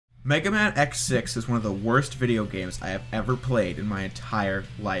Mega Man X6 is one of the worst video games I have ever played in my entire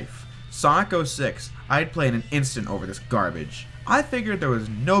life. Sonic 06, I'd play in an instant over this garbage. I figured there was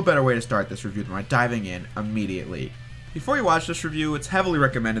no better way to start this review than by diving in immediately. Before you watch this review, it's heavily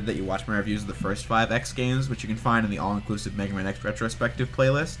recommended that you watch my reviews of the first 5 X games, which you can find in the all-inclusive Mega Man X retrospective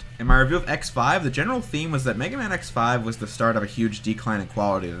playlist. In my review of X5, the general theme was that Mega Man X5 was the start of a huge decline in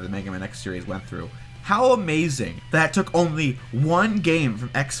quality that the Mega Man X series went through. How amazing that it took only one game from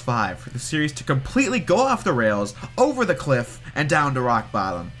X5 for the series to completely go off the rails, over the cliff, and down to rock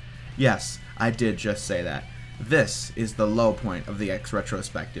bottom. Yes, I did just say that. This is the low point of the X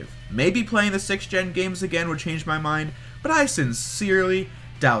retrospective. Maybe playing the 6th gen games again would change my mind, but I sincerely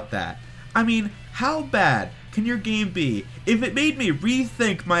doubt that. I mean, how bad can your game be if it made me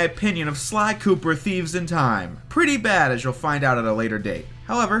rethink my opinion of Sly Cooper Thieves in Time? Pretty bad, as you'll find out at a later date.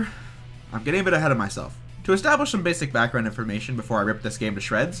 However, I'm getting a bit ahead of myself. To establish some basic background information before I rip this game to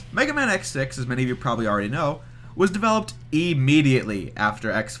shreds, Mega Man X6, as many of you probably already know, was developed immediately after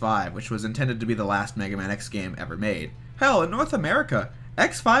X5, which was intended to be the last Mega Man X game ever made. Hell, in North America,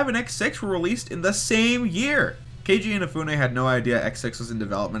 X5 and X6 were released in the same year! Keiji Inafune had no idea X6 was in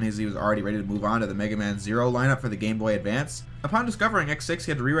development as he was already ready to move on to the Mega Man Zero lineup for the Game Boy Advance. Upon discovering X6,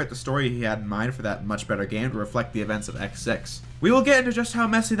 he had to rewrite the story he had in mind for that much better game to reflect the events of X6. We will get into just how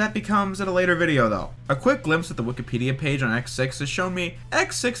messy that becomes in a later video though. A quick glimpse at the Wikipedia page on X6 has shown me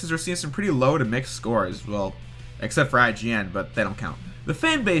X6 has received some pretty low to mixed scores, well, except for IGN, but they don't count. The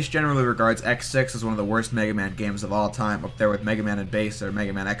fan base generally regards X6 as one of the worst Mega Man games of all time, up there with Mega Man and Bass or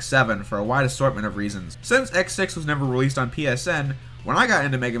Mega Man X7 for a wide assortment of reasons. Since X6 was never released on PSN, when I got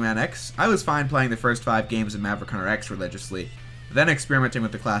into Mega Man X, I was fine playing the first 5 games in Maverick Hunter X religiously, then experimenting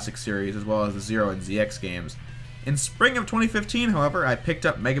with the classic series as well as the Zero and ZX games. In spring of 2015, however, I picked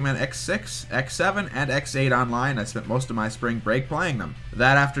up Mega Man X6, X7, and X8 online. I spent most of my spring break playing them.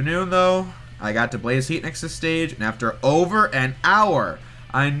 That afternoon, though, I got to Blaze Heatnix's stage, and after over an hour,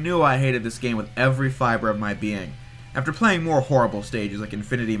 I knew I hated this game with every fiber of my being. After playing more horrible stages like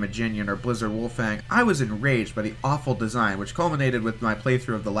Infinity Maginian or Blizzard Wolfang, I was enraged by the awful design, which culminated with my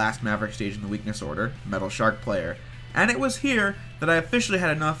playthrough of the last Maverick stage in the Weakness Order, Metal Shark Player. And it was here that I officially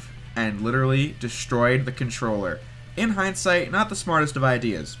had enough and literally destroyed the controller. In hindsight, not the smartest of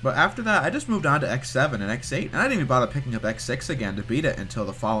ideas, but after that I just moved on to X7 and X8, and I didn't even bother picking up X6 again to beat it until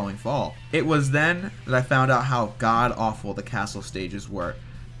the following fall. It was then that I found out how god-awful the castle stages were.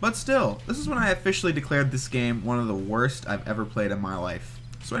 But still, this is when I officially declared this game one of the worst I've ever played in my life.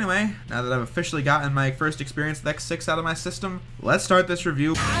 So anyway, now that I've officially gotten my first experience with X6 out of my system, let's start this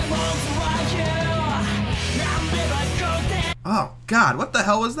review. Oh god, what the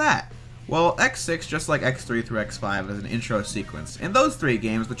hell was that? Well, X6, just like X3 through X5, is an intro sequence. In those 3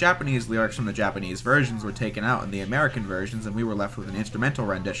 games, the Japanese lyrics from the Japanese versions were taken out in the American versions, and we were left with an instrumental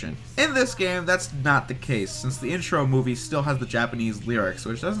rendition. In this game, that's not the case, since the intro movie still has the Japanese lyrics,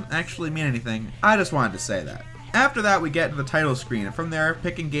 which doesn't actually mean anything. I just wanted to say that. After that, we get to the title screen, and from there,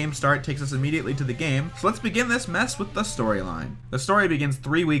 picking game start takes us immediately to the game, so let's begin this mess with the storyline. The story begins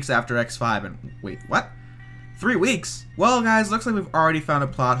 3 weeks after X5, and wait, what? 3 weeks? Well guys, looks like we've already found a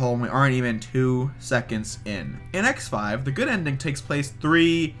plot hole and we aren't even 2 seconds in. In X5, the good ending takes place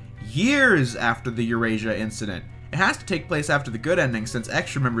 3 years after the Eurasia incident. It has to take place after the good ending since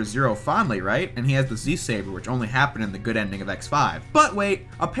X remembers Zero fondly, right? And he has the Z-Saber, which only happened in the good ending of X5. But wait,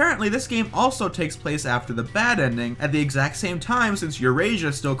 apparently this game also takes place after the bad ending at the exact same time since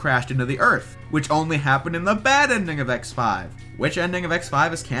Eurasia still crashed into the Earth, which only happened in the bad ending of X5. Which ending of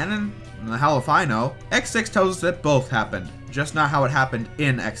X5 is canon? The hell if I know. X6 tells us that both happened, just not how it happened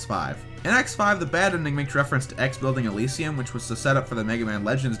in X5. In X5, the bad ending makes reference to X building Elysium, which was the setup for the Mega Man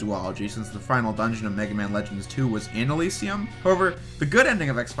Legends duology since the final dungeon of Mega Man Legends 2 was in Elysium. However, the good ending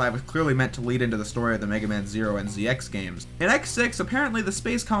of X5 was clearly meant to lead into the story of the Mega Man Zero and ZX games. In X6, apparently the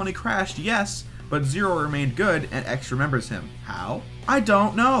space colony crashed, yes, but Zero remained good and X remembers him. How? I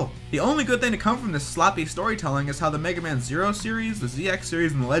don't know. The only good thing to come from this sloppy storytelling is how the Mega Man Zero series, the ZX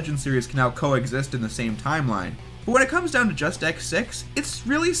series, and the Legend series can now coexist in the same timeline. But when it comes down to just X6, it's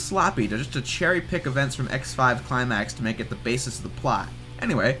really sloppy to just cherry pick events from X5 Climax to make it the basis of the plot.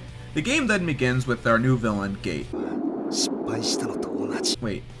 Anyway, the game then begins with our new villain, Gate.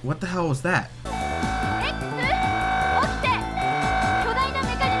 Wait, what the hell was that?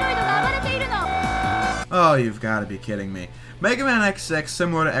 Oh, you've got to be kidding me. Mega Man X6,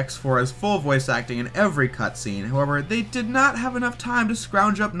 similar to X4, has full voice acting in every cutscene. However, they did not have enough time to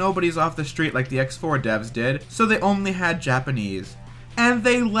scrounge up nobodies off the street like the X4 devs did, so they only had Japanese. And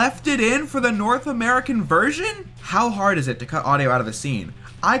they left it in for the North American version? How hard is it to cut audio out of a scene?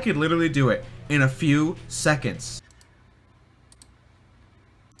 I could literally do it in a few seconds.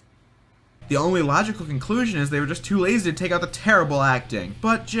 The only logical conclusion is they were just too lazy to take out the terrible acting.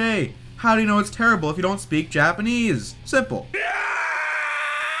 But Jay, how do you know it's terrible if you don't speak Japanese? Simple.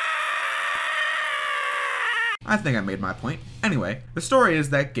 I think I made my point. Anyway, the story is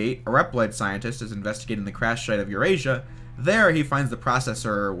that Gate, a Reploid scientist, is investigating the crash site of Eurasia. There, he finds the processor,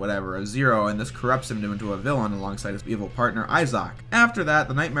 or whatever, of Zero, and this corrupts him into a villain alongside his evil partner, Isaac. After that,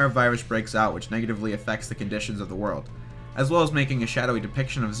 the Nightmare virus breaks out, which negatively affects the conditions of the world, as well as making a shadowy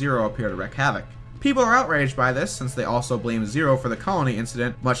depiction of Zero appear to wreak havoc. People are outraged by this, since they also blame Zero for the colony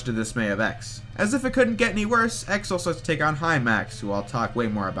incident, much to the dismay of X. As if it couldn't get any worse, X also has to take on Hymax, who I'll talk way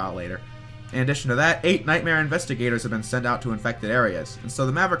more about later. In addition to that, 8 Nightmare investigators have been sent out to infected areas, and so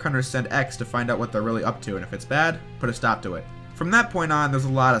the Maverick Hunters send X to find out what they're really up to, and if it's bad, put a stop to it. From that point on, there's a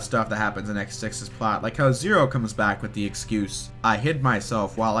lot of stuff that happens in X6's plot, like how Zero comes back with the excuse, "I hid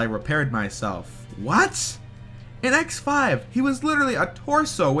myself while I repaired myself." What? In X5, he was literally a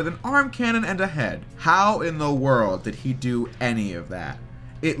torso with an arm cannon and a head. How in the world did he do any of that?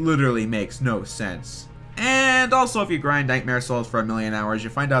 It literally makes no sense. And also, if you grind Nightmare Souls for 1,000,000 hours, you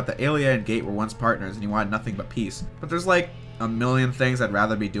find out that Aelia and Gate were once partners and you wanted nothing but peace. But there's like a million things I'd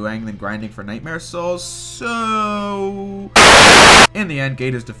rather be doing than grinding for Nightmare Souls, so... In the end,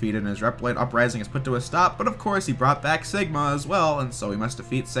 Gate is defeated and his Reploid uprising is put to a stop, but of course he brought back Sigma as well, and so we must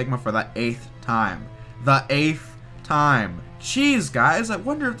defeat Sigma for the 8th time. The 8th time. Jeez, guys, I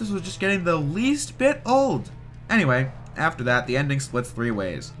wonder if this was just getting the least bit old. Anyway, after that, the ending splits 3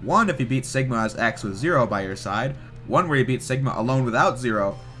 ways. One, if you beat Sigma as X with Zero by your side, one where you beat Sigma alone without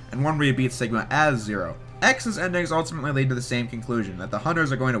Zero, and one where you beat Sigma as Zero. X's endings ultimately lead to the same conclusion, that the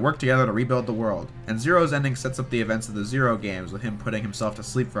Hunters are going to work together to rebuild the world, and Zero's ending sets up the events of the Zero games with him putting himself to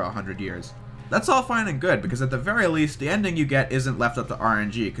sleep for 100 years. That's all fine and good, because at the very least, the ending you get isn't left up to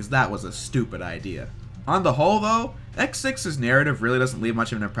RNG, because that was a stupid idea. On the whole though, X6's narrative really doesn't leave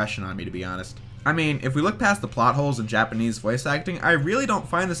much of an impression on me, to be honest. I mean, if we look past the plot holes in Japanese voice acting, I really don't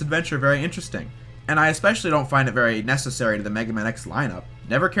find this adventure very interesting. And I especially don't find it very necessary to the Mega Man X lineup.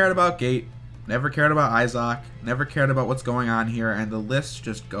 Never cared about Gate, never cared about Isaac, never cared about what's going on here, and the list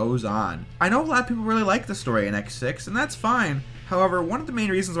just goes on. I know a lot of people really like the story in X6, and that's fine. However, one of the main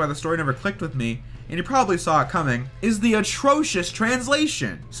reasons why the story never clicked with me, and you probably saw it coming, is the atrocious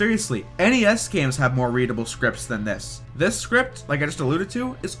translation. Seriously, NES games have more readable scripts than this. This script, like I just alluded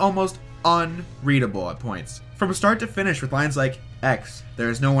to, is almost unreadable at points. From start to finish with lines like, X, there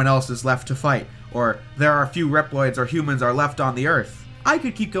is no one else is left to fight, or there are few Reploids or humans are left on the Earth. I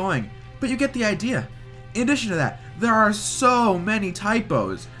could keep going, but you get the idea. In addition to that, there are so many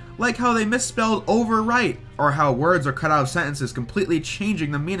typos, like how they misspelled overwrite, or how words are cut out of sentences completely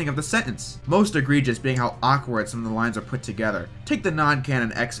changing the meaning of the sentence. Most egregious being how awkward some of the lines are put together. Take the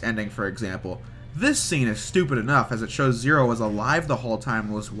non-canon X ending for example. This scene is stupid enough as it shows Zero was alive the whole time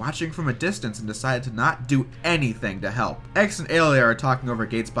and was watching from a distance and decided to not do anything to help. X and Aelia are talking over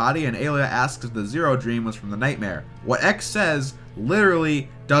Gate's body and Aelia asks if the Zero dream was from the nightmare. What X says literally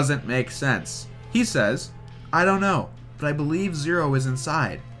doesn't make sense. He says, I don't know, but I believe Zero is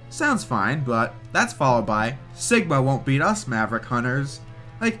inside. Sounds fine, but that's followed by, Sigma won't beat us, Maverick Hunters.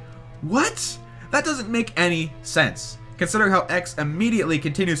 Like, what? That doesn't make any sense, considering how X immediately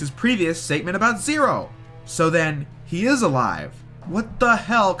continues his previous statement about Zero. So then, he is alive. What the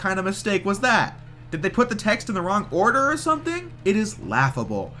hell kind of mistake was that? Did they put the text in the wrong order or something? It is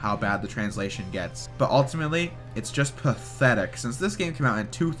laughable how bad the translation gets. But ultimately, it's just pathetic since this game came out in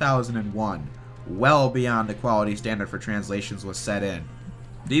 2001, well beyond the quality standard for translations was set in.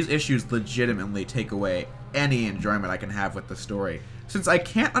 These issues legitimately take away any enjoyment I can have with the story. Since I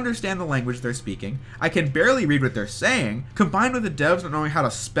can't understand the language they're speaking, I can barely read what they're saying, combined with the devs not knowing how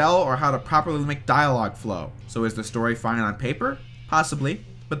to spell or how to properly make dialogue flow. So is the story fine on paper? Possibly,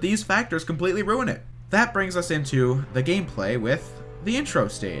 but these factors completely ruin it. That brings us into the gameplay with the intro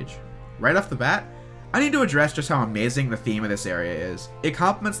stage. Right off the bat, I need to address just how amazing the theme of this area is. It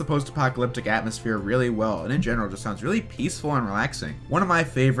complements the post-apocalyptic atmosphere really well, and in general just sounds really peaceful and relaxing. One of my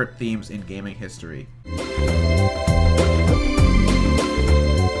favorite themes in gaming history.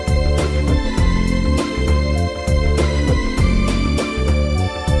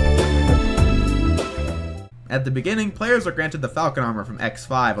 At the beginning, players are granted the Falcon armor from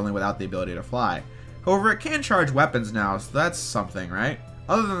X5, only without the ability to fly. However, it can charge weapons now, so that's something, right?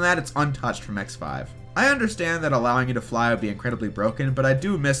 Other than that, it's untouched from X5. I understand that allowing you to fly would be incredibly broken, but I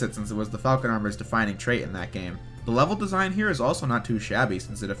do miss it since it was the Falcon armor's defining trait in that game. The level design here is also not too shabby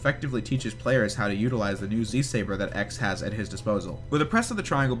since it effectively teaches players how to utilize the new Z-Saber that X has at his disposal. With a press of the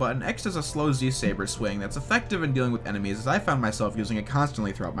triangle button, X does a slow Z-Saber swing that's effective in dealing with enemies as I found myself using it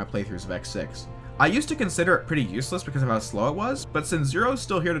constantly throughout my playthroughs of X6. I used to consider it pretty useless because of how slow it was, but since Zero's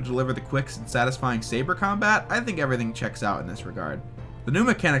still here to deliver the quick and satisfying saber combat, I think everything checks out in this regard. The new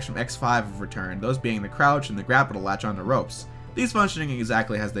mechanics from X5 have returned, those being the crouch and the grapple to latch onto ropes. These functioning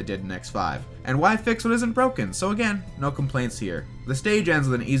exactly as they did in X5. And why fix what isn't broken? So again, no complaints here. The stage ends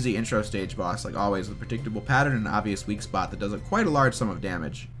with an easy intro stage boss, like always, with a predictable pattern and an obvious weak spot that does quite a large sum of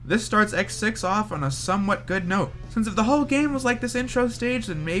damage. This starts X6 off on a somewhat good note, since if the whole game was like this intro stage,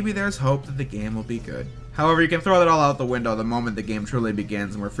 then maybe there's hope that the game will be good. However, you can throw that all out the window the moment the game truly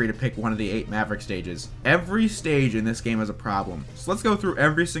begins and we're free to pick one of the 8 Maverick stages. Every stage in this game has a problem, so let's go through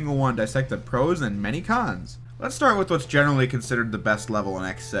every single one, dissect the pros and many cons. Let's start with what's generally considered the best level in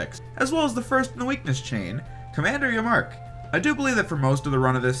X6, as well as the first in the weakness chain, Commander Yammark. I do believe that for most of the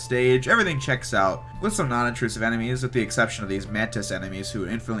run of this stage, everything checks out, with some non-intrusive enemies, with the exception of these Mantis enemies who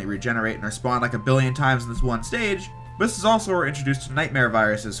infinitely regenerate and are spawned like a billion times in this one stage. But this is also where we're introduced to Nightmare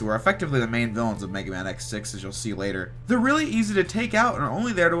Viruses, who are effectively the main villains of Mega Man X6, as you'll see later. They're really easy to take out and are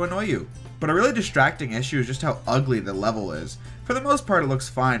only there to annoy you. But a really distracting issue is just how ugly the level is. For the most part it looks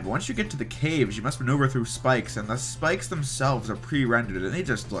fine, but once you get to the caves you must maneuver through spikes, and the spikes themselves are pre-rendered and they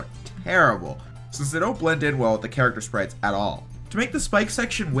just look terrible, since they don't blend in well with the character sprites at all. To make the spike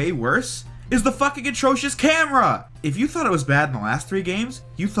section way worse is the fucking atrocious camera! If you thought it was bad in the last 3 games,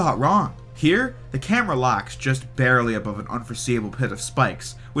 you thought wrong. Here, the camera locks just barely above an unforeseeable pit of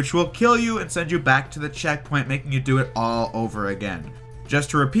spikes, which will kill you and send you back to the checkpoint, making you do it all over again. Just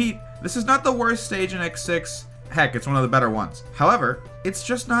to repeat, this is not the worst stage in X6, heck, it's one of the better ones. However, it's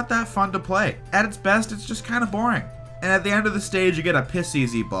just not that fun to play. At its best, it's just kind of boring. And at the end of the stage, you get a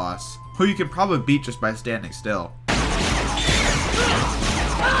piss-easy boss, who you can probably beat just by standing still.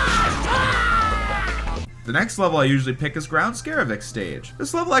 The next level I usually pick is Ground Scaravik stage.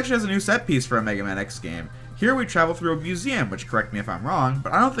 This level actually has a new set piece for a Mega Man X game. Here we travel through a museum, which, correct me if I'm wrong,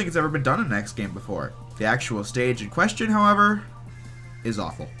 but I don't think it's ever been done in an X game before. The actual stage in question, however, is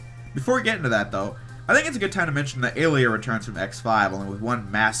awful. Before we get into that though, I think it's a good time to mention that Aelia returns from X5, only with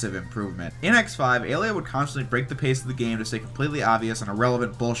one massive improvement. In X5, Aelia would constantly break the pace of the game to say completely obvious and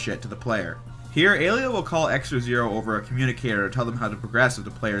irrelevant bullshit to the player. Here, Aelia will call X or Zero over a communicator to tell them how to progress if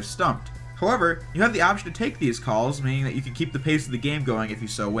the player is stumped. However, you have the option to take these calls, meaning that you can keep the pace of the game going if you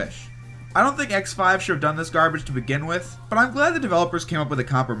so wish. I don't think X5 should have done this garbage to begin with, but I'm glad the developers came up with a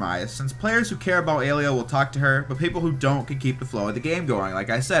compromise, since players who care about Aelia will talk to her, but people who don't can keep the flow of the game going, like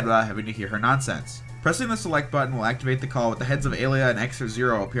I said, without having to hear her nonsense. Pressing the select button will activate the call with the heads of Aelia and X or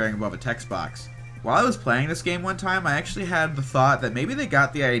Zero appearing above a text box. While I was playing this game one time, I actually had the thought that maybe they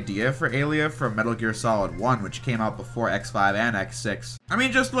got the idea for Aelia from Metal Gear Solid 1, which came out before X5 and X6. I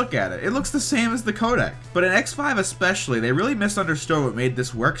mean, just look at it. It looks the same as the codec. But in X5 especially, they really misunderstood what made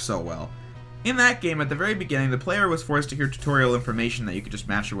this work so well. In that game, at the very beginning, the player was forced to hear tutorial information that you could just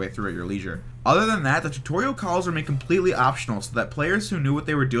match your way through at your leisure. Other than that, the tutorial calls were made completely optional so that players who knew what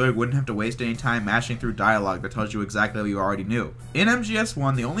they were doing wouldn't have to waste any time mashing through dialogue that tells you exactly what you already knew. In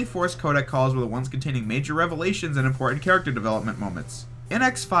MGS1, the only forced codec calls were the ones containing major revelations and important character development moments. In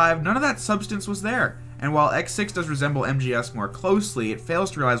X5, none of that substance was there, and while X6 does resemble MGS more closely, it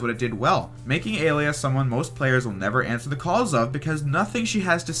fails to realize what it did well, making Aelia someone most players will never answer the calls of because nothing she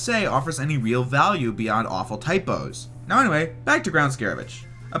has to say offers any real value beyond awful typos. Now anyway, back to Ground Scaravik.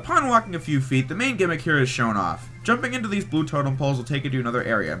 Upon walking a few feet, the main gimmick here is shown off. Jumping into these blue totem poles will take you to another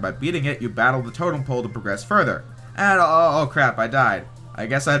area, and by beating it, you battle the totem pole to progress further. And oh crap, I died. I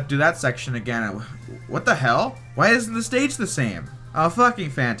guess I have to do that section again. What the hell? Why isn't the stage the same? Oh,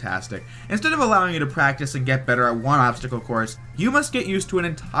 fucking fantastic. Instead of allowing you to practice and get better at one obstacle course, you must get used to an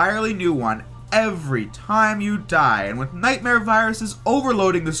entirely new one every time you die, and with Nightmare Viruses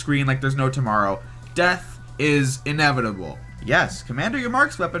overloading the screen like there's no tomorrow, death is inevitable. Yes, Commander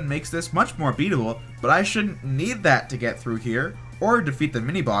Yammark's weapon makes this much more beatable, but I shouldn't need that to get through here, or defeat the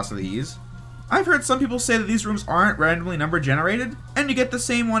mini-boss of these. I've heard some people say that these rooms aren't randomly number generated, and you get the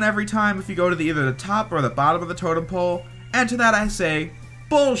same one every time if you go to either the top or the bottom of the totem pole. And to that I say,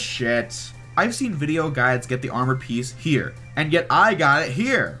 bullshit. I've seen video guides get the armor piece here, and yet I got it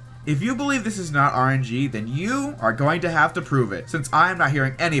here. If you believe this is not RNG, then you are going to have to prove it, since I am not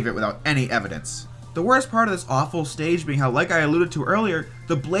hearing any of it without any evidence. The worst part of this awful stage being how, like I alluded to earlier,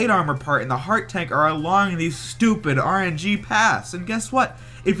 the blade armor part and the heart tank are along these stupid RNG paths, and guess what?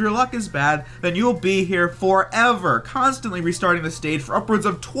 If your luck is bad, then you'll be here forever, constantly restarting the stage for upwards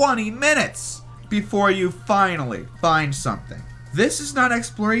of 20 minutes. Before you finally find something. This is not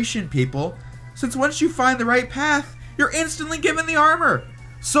exploration, people, since once you find the right path, you're instantly given the armor.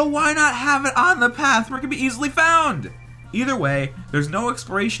 So why not have it on the path where it can be easily found? Either way, there's no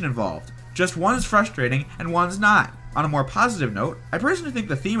exploration involved. Just one is frustrating and one's not. On a more positive note, I personally think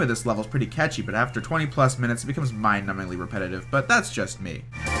the theme of this level is pretty catchy, but after 20 plus minutes it becomes mind-numbingly repetitive, but that's just me.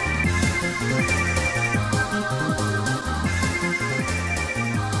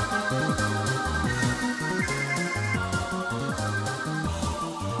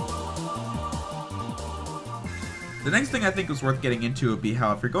 The next thing I think is worth getting into would be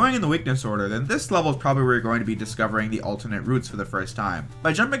how if you're going in the weakness order, then this level is probably where you're going to be discovering the alternate routes for the first time.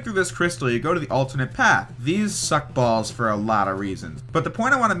 By jumping through this crystal, you go to the alternate path. These suck balls for a lot of reasons. But the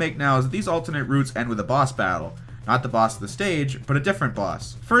point I want to make now is that these alternate routes end with a boss battle. Not the boss of the stage, but a different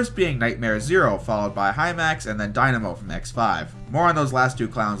boss. First being Nightmare Zero, followed by Hymax, and then Dynamo from X5. More on those last two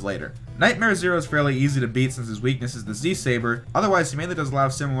clowns later. Nightmare Zero is fairly easy to beat since his weakness is the Z-Saber, otherwise he mainly does a lot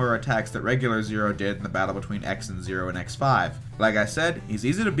of similar attacks that regular Zero did in the battle between X and Zero and X5. Like I said, he's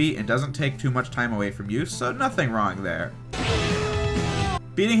easy to beat and doesn't take too much time away from you, so nothing wrong there.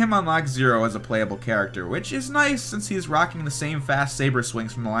 Beating him unlocks Zero as a playable character, which is nice since he's rocking the same fast saber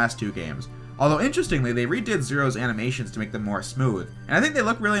swings from the last two games. Although interestingly, they redid Zero's animations to make them more smooth, and I think they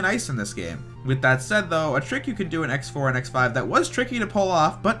look really nice in this game. With that said though, a trick you can do in X4 and X5 that was tricky to pull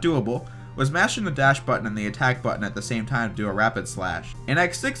off, but doable, was mashing the dash button and the attack button at the same time to do a rapid slash. In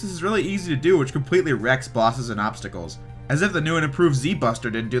X6 this is really easy to do, which completely wrecks bosses and obstacles. As if the new and improved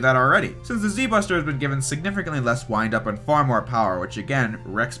Z-Buster didn't do that already, since the Z-Buster has been given significantly less wind-up and far more power, which again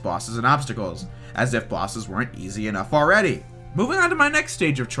wrecks bosses and obstacles. As if bosses weren't easy enough already. Moving on to my next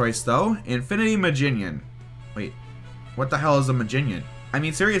stage of choice though, Infinity Maginian. Wait, what the hell is a Maginian? I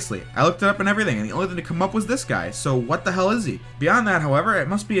mean seriously, I looked it up and everything and the only thing to come up was this guy, so what the hell is he? Beyond that however, it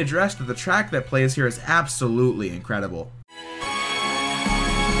must be addressed that the track that plays here is absolutely incredible.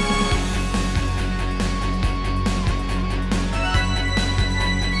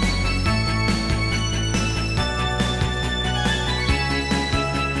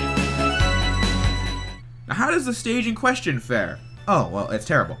 How does the stage in question fare? Oh, well, it's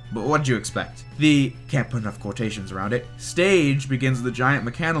terrible, but what'd you expect? The, can't put enough quotations around it, stage begins with a giant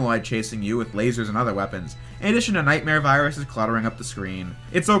mechanoid chasing you with lasers and other weapons, in addition to nightmare viruses cluttering up the screen.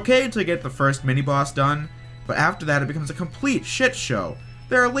 It's okay to get the first mini-boss done, but after that it becomes a complete shit show.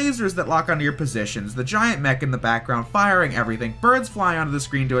 There are lasers that lock onto your positions, the giant mech in the background firing everything, birds fly onto the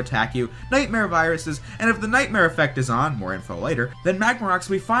screen to attack you, nightmare viruses, and if the nightmare effect is on, more info later, then magma rocks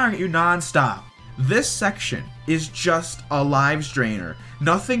will be firing at you non-stop. This section is just a lives drainer.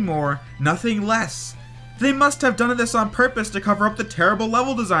 Nothing more, nothing less. They must have done this on purpose to cover up the terrible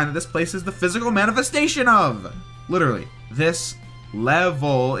level design that this place is the physical manifestation of. Literally, this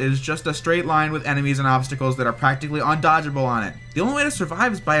level is just a straight line with enemies and obstacles that are practically undodgeable on it. The only way to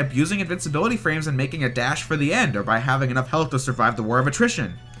survive is by abusing invincibility frames and making a dash for the end, or by having enough health to survive the war of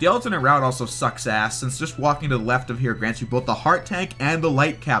attrition. The alternate route also sucks ass, since just walking to the left of here grants you both the heart tank and the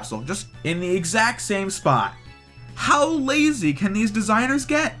light capsule, just in the exact same spot. How lazy can these designers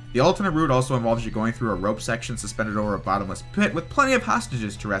get? The alternate route also involves you going through a rope section suspended over a bottomless pit with plenty of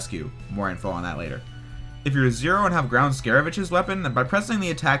hostages to rescue. More info on that later. If you're Zero and have Ground Scarevich's weapon, then by pressing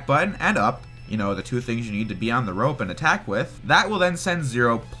the attack button and up, you know, the two things you need to be on the rope and attack with, that will then send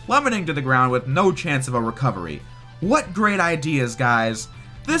Zero plummeting to the ground with no chance of a recovery. What great ideas, guys!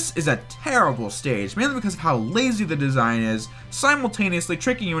 This is a terrible stage, mainly because of how lazy the design is, simultaneously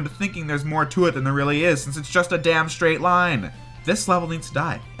tricking you into thinking there's more to it than there really is, since it's just a damn straight line. This level needs to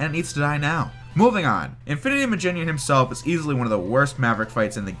die, and it needs to die now. Moving on, Infinity Maginian himself is easily one of the worst Maverick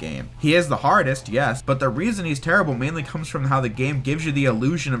fights in the game. He is the hardest, yes, but the reason he's terrible mainly comes from how the game gives you the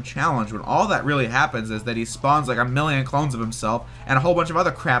illusion of challenge when all that really happens is that he spawns like a million clones of himself and a whole bunch of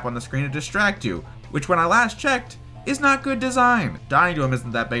other crap on the screen to distract you, which when I last checked, is not good design. Dying to him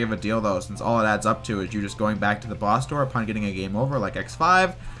isn't that big of a deal though, since all it adds up to is you just going back to the boss door upon getting a game over like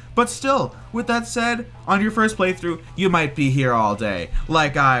X5, but still, with that said, on your first playthrough, you might be here all day,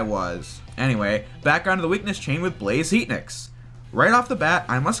 like I was. Anyway, back onto the weakness chain with Blaze Heatnix. Right off the bat,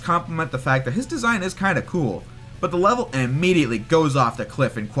 I must compliment the fact that his design is kinda cool, but the level immediately goes off the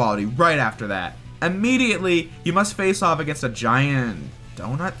cliff in quality right after that. Immediately, you must face off against a giant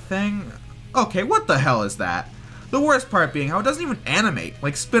donut thing? Okay, what the hell is that? The worst part being how it doesn't even animate,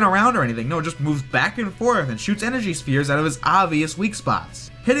 like spin around or anything, no, it just moves back and forth and shoots energy spheres out of his obvious weak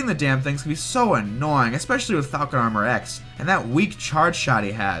spots. Hitting the damn things can be so annoying, especially with Falcon Armor X, and that weak charge shot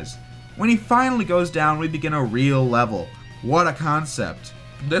he has. When he finally goes down, we begin a real level. What a concept.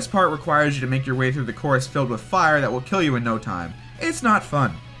 This part requires you to make your way through the course filled with fire that will kill you in no time. It's not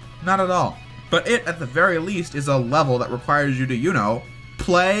fun. Not at all. But it, at the very least, is a level that requires you to, you know,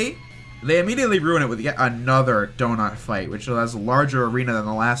 play. They immediately ruin it with yet another donut fight, which has a larger arena than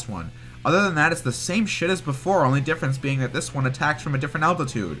the last one. Other than that, it's the same shit as before, only difference being that this one attacks from a different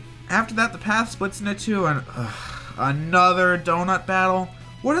altitude. After that, the path splits into two, and Another donut battle?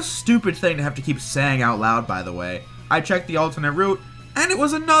 What a stupid thing to have to keep saying out loud, by the way. I checked the alternate route, and it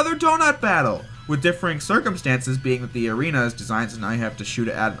was another donut battle, with differing circumstances being that the arena is designed so now you have to shoot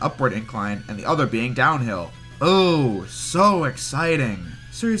it at an upward incline, and the other being downhill. Oh, so exciting.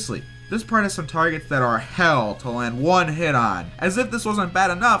 Seriously, this part has some targets that are hell to land one hit on. As if this wasn't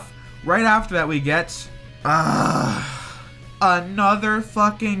bad enough, right after that we get... another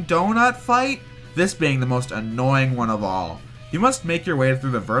fucking donut fight? This being the most annoying one of all. You must make your way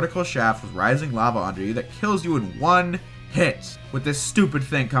through the vertical shaft with rising lava under you that kills you in one hit. With this stupid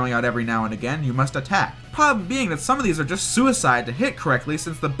thing coming out every now and again, you must attack. Problem being that some of these are just suicide to hit correctly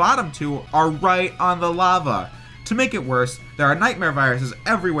since the bottom two are right on the lava. To make it worse, there are nightmare viruses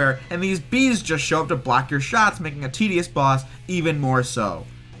everywhere and these bees just show up to block your shots, making a tedious boss even more so.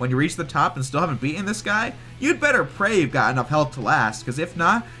 When you reach the top and still haven't beaten this guy, you'd better pray you've got enough health to last, because if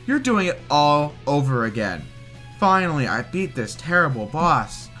not, you're doing it all over again. Finally, I beat this terrible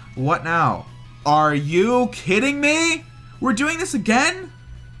boss. What now? Are you kidding me? We're doing this again?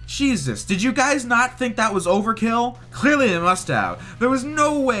 Jesus, did you guys not think that was overkill? Clearly they must have. There was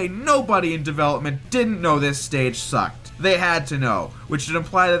no way nobody in development didn't know this stage sucked. They had to know, which would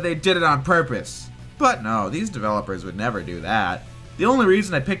imply that they did it on purpose. But no, these developers would never do that. The only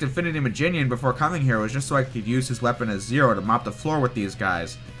reason I picked Infinity Maginian before coming here was just so I could use his weapon as Zero to mop the floor with these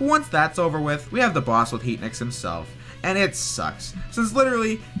guys. But once that's over with, we have the boss with Heatnix himself. And it sucks, since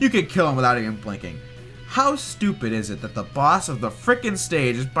literally, you can kill him without even blinking. How stupid is it that the boss of the frickin'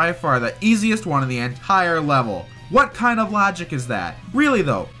 stage is by far the easiest one in the entire level? What kind of logic is that? Really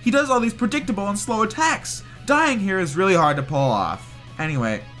though, he does all these predictable and slow attacks. Dying here is really hard to pull off.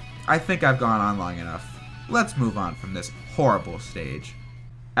 Anyway, I think I've gone on long enough. Let's move on from this horrible stage.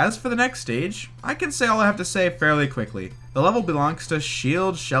 As for the next stage, I can say all I have to say fairly quickly. The level belongs to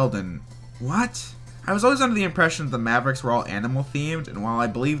Shield Sheldon. What? I was always under the impression that the Mavericks were all animal themed, and while I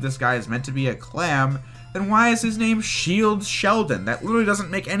believe this guy is meant to be a clam, then why is his name Shield Sheldon? That literally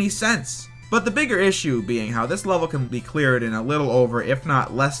doesn't make any sense. But the bigger issue being how this level can be cleared in a little over, if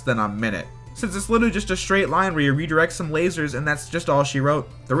not less than a minute. Since it's literally just a straight line where you redirect some lasers and that's just all she wrote.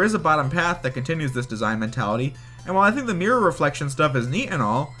 There is a bottom path that continues this design mentality, and while I think the mirror reflection stuff is neat and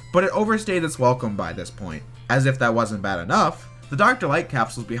all, but it overstayed its welcome by this point. As if that wasn't bad enough, the Dr. Light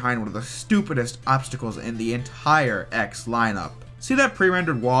capsule is behind one of the stupidest obstacles in the entire X lineup. See that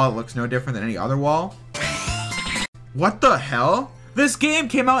pre-rendered wall that looks no different than any other wall? What the hell? This game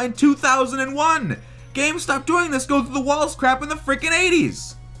came out in 2001! Games stopped doing this go through the walls crap in the freaking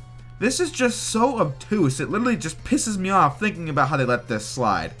 80s! This is just so obtuse, it literally just pisses me off thinking about how they let this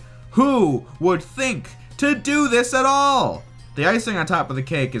slide. Who would think to do this at all? The icing on top of the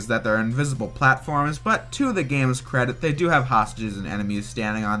cake is that they're invisible platforms, but to the game's credit, they do have hostages and enemies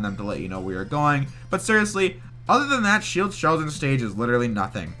standing on them to let you know where you're going. But seriously, other than that, Shield Sheldon's stage is literally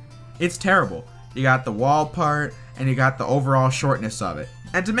nothing. It's terrible. You got the wall part, and you got the overall shortness of it.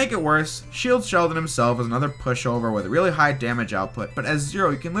 And to make it worse, Shield Sheldon himself is another pushover with a really high damage output, but as Zero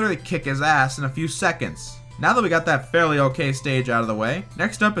you can literally kick his ass in a few seconds. Now that we got that fairly okay stage out of the way,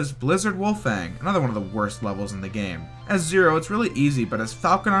 next up is Blizzard Wolfang, another one of the worst levels in the game. As Zero, it's really easy, but as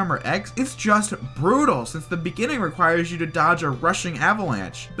Falcon Armor X, it's just brutal since the beginning requires you to dodge a rushing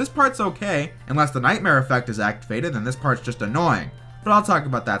avalanche. This part's okay, unless the nightmare effect is activated, then this part's just annoying. But I'll talk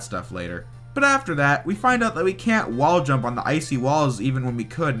about that stuff later. But after that, we find out that we can't wall jump on the icy walls even when we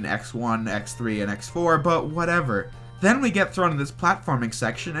could in X1, X3, and X4, but whatever. Then we get thrown in this platforming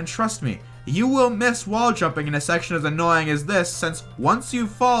section, and trust me, you will miss wall jumping in a section as annoying as this, since once you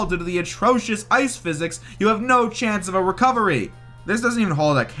fall due to the atrocious ice physics, you have no chance of a recovery. This doesn't even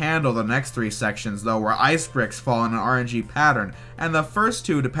hold a candle to the next three sections though, where ice bricks fall in an RNG pattern, and the first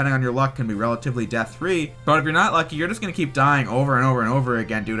two, depending on your luck, can be relatively death-free, but if you're not lucky, you're just going to keep dying over and over and over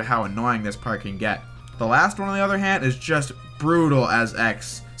again due to how annoying this part can get. The last one on the other hand is just brutal as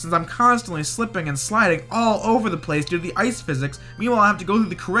X, since I'm constantly slipping and sliding all over the place due to the ice physics. Meanwhile I have to go through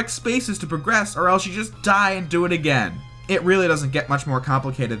the correct spaces to progress, or else you just die and do it again. It really doesn't get much more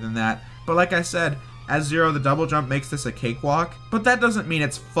complicated than that, but like I said, as Zero, the double jump makes this a cakewalk, but that doesn't mean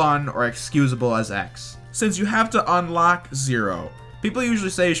it's fun or excusable as X, since you have to unlock Zero. People usually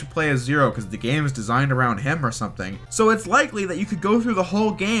say you should play as Zero because the game is designed around him or something, so it's likely that you could go through the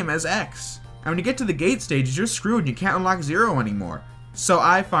whole game as X. And when you get to the gate stages, you're screwed and you can't unlock Zero anymore. So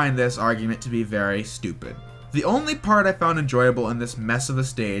I find this argument to be very stupid. The only part I found enjoyable in this mess of a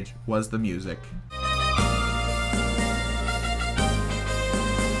stage was the music.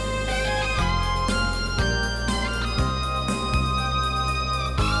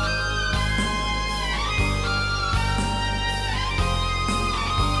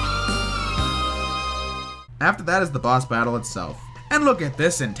 After that is the boss battle itself. And look at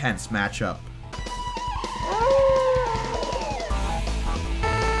this intense matchup.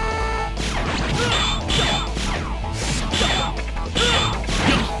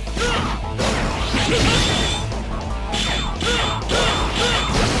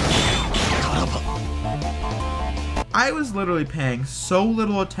 I was literally paying so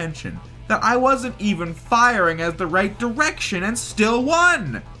little attention that I wasn't even firing as the right direction and still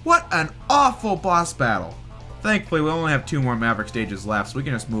won! What an awful boss battle. Thankfully, we only have 2 more Maverick stages left, so we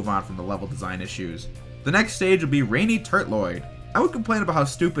can just move on from the level design issues. The next stage will be Rainy Turtloid. I would complain about how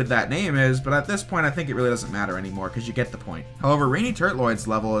stupid that name is, but at this point I think it really doesn't matter anymore because you get the point. However, Rainy Turtloid's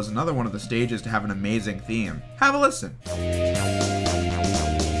level is another one of the stages to have an amazing theme. Have a listen.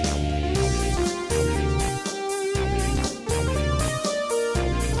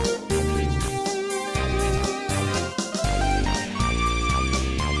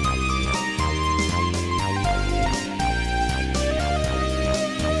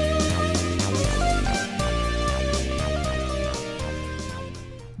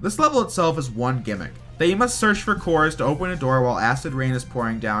 This level itself is one gimmick, that you must search for cores to open a door while acid rain is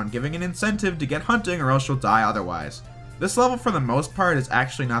pouring down, giving an incentive to get hunting or else you'll die otherwise. This level for the most part is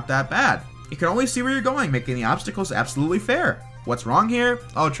actually not that bad. You can only see where you're going, making the obstacles absolutely fair. What's wrong here?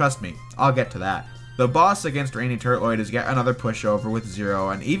 Oh, trust me, I'll get to that. The boss against Rainy Turtloid is yet another pushover with Zero,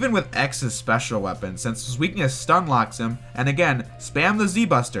 and even with X's special weapon, since his weakness stun locks him, and again, spam the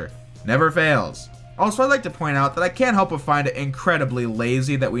Z-Buster. Never fails. Also, I'd like to point out that I can't help but find it incredibly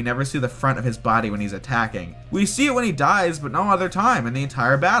lazy that we never see the front of his body when he's attacking. We see it when he dies, but no other time in the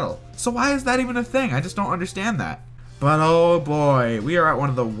entire battle. So why is that even a thing? I just don't understand that. But oh boy, we are at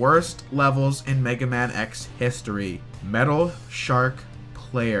one of the worst levels in Mega Man X history. Metal Shark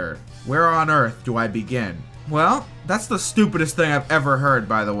Player. Where on earth do I begin? Well, that's the stupidest thing I've ever heard,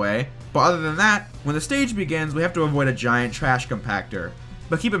 by the way. But other than that, when the stage begins, we have to avoid a giant trash compactor.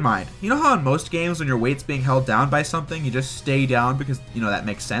 But keep in mind, you know how in most games when your weight's being held down by something, you just stay down because, you know, that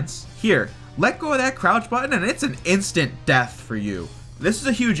makes sense? Here, let go of that crouch button and it's an instant death for you. This is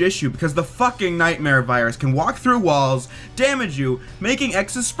a huge issue because the fucking Nightmare Virus can walk through walls, damage you, making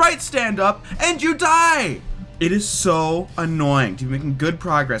X's sprite stand up, and you die! It is so annoying to be making good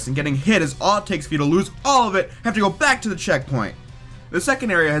progress and getting hit is all it takes for you to lose all of it, have to go back to the checkpoint. The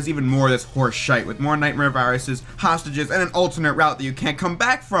second area has even more of this horse shite with more Nightmare Viruses, hostages, and an alternate route that you can't come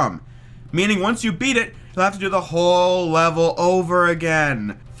back from. Meaning once you beat it, you'll have to do the whole level over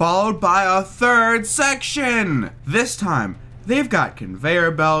again, followed by a third section. This time, they've got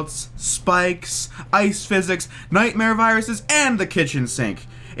conveyor belts, spikes, ice physics, Nightmare Viruses, and the kitchen sink.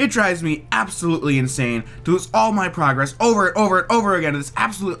 It drives me absolutely insane to lose all my progress over and over and over again to this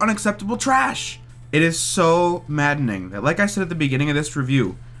absolute unacceptable trash. It is so maddening that, like I said at the beginning of this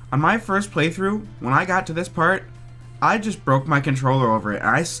review, on my first playthrough, when I got to this part, I just broke my controller over it and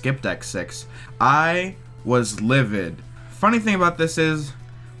I skipped X6. I was livid. Funny thing about this is,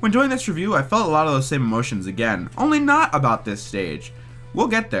 when doing this review, I felt a lot of those same emotions again, only not about this stage. We'll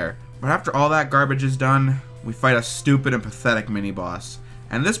get there, but after all that garbage is done, we fight a stupid and pathetic mini-boss.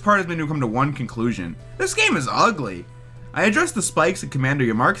 And this part has made me come to one conclusion. This game is ugly. I addressed the spikes at Commander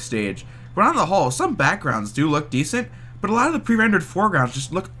Yamark stage, but on the whole, some backgrounds do look decent, but a lot of the pre-rendered foregrounds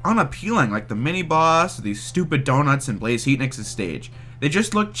just look unappealing, like the mini-boss, or these stupid donuts in Blaze Heatnix's stage. They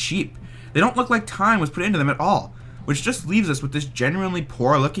just look cheap. They don't look like time was put into them at all, which just leaves us with this genuinely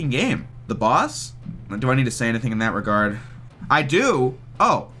poor-looking game. The boss? Do I need to say anything in that regard? I do?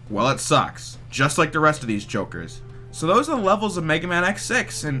 Oh, well it sucks. Just like the rest of these jokers. So those are the levels of Mega Man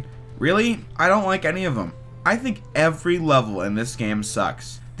X6, and really, I don't like any of them. I think every level in this game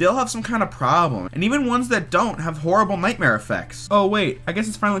sucks. They'll have some kind of problem, and even ones that don't have horrible nightmare effects. Oh wait, I guess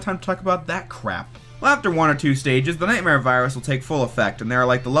it's finally time to talk about that crap. Well, after 1 or 2 stages, the Nightmare Virus will take full effect, and they are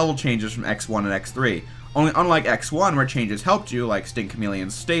like the level changes from X1 and X3. Only unlike X1, where changes helped you, like Stink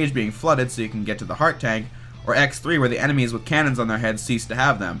Chameleon's stage being flooded so you can get to the heart tank, or X3 where the enemies with cannons on their heads ceased to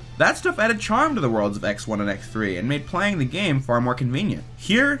have them. That stuff added charm to the worlds of X1 and X3 and made playing the game far more convenient.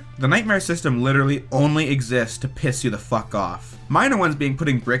 Here, the nightmare system literally only exists to piss you the fuck off. Minor ones being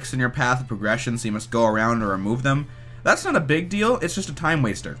putting bricks in your path of progression so you must go around or remove them. That's not a big deal, it's just a time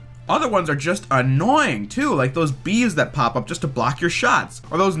waster. Other ones are just annoying too, like those bees that pop up just to block your shots,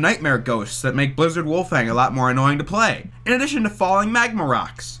 or those nightmare ghosts that make Blizzard Wolfang a lot more annoying to play, in addition to falling magma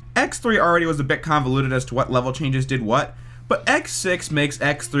rocks. X3 already was a bit convoluted as to what level changes did what, but X6 makes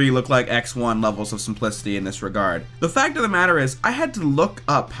X3 look like X1 levels of simplicity in this regard. The fact of the matter is, I had to look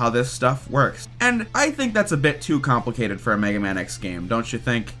up how this stuff works, and I think that's a bit too complicated for a Mega Man X game, don't you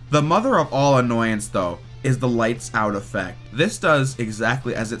think? The mother of all annoyance, though, is the lights out effect. This does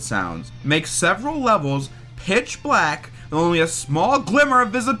exactly as it sounds. Makes several levels pitch black with only a small glimmer of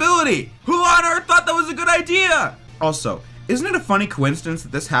visibility. Who on earth thought that was a good idea? Also, isn't it a funny coincidence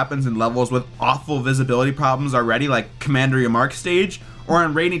that this happens in levels with awful visibility problems already, like Commander Yamark stage, or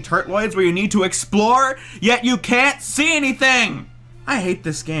on Rainy Turtloids where you need to explore, yet you can't see anything? I hate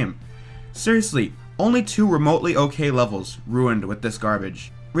this game. Seriously, only 2 remotely okay levels ruined with this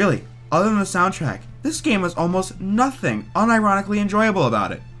garbage. Really, other than the soundtrack, this game has almost nothing unironically enjoyable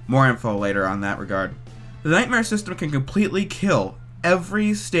about it. More info later on that regard. The Nightmare system can completely kill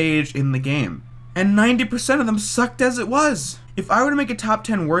every stage in the game, and 90% of them sucked as it was. If I were to make a top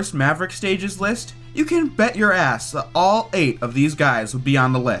 10 worst Maverick stages list, you can bet your ass that all 8 of these guys would be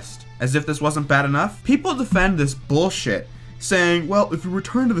on the list. As if this wasn't bad enough, people defend this bullshit, saying, well, if you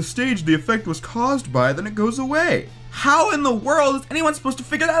return to the stage the effect was caused by, then it goes away. How in the world is anyone supposed to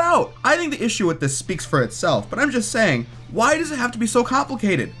figure that out? I think the issue with this speaks for itself, but I'm just saying, why does it have to be so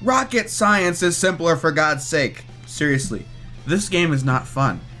complicated? Rocket science is simpler, for God's sake. Seriously, this game is not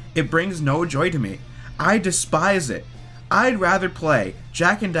fun. It brings no joy to me. I despise it. I'd rather play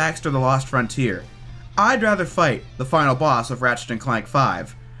Jak and Daxter The Lost Frontier. I'd rather fight the final boss of Ratchet & Clank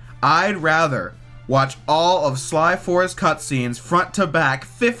 5. I'd rather watch all of Sly 4's cutscenes front to back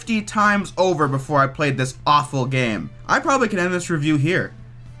 50 times over before I played this awful game. I probably could end this review here,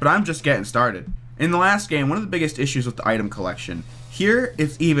 but I'm just getting started. In the last game, one of the biggest issues with the item collection. Here,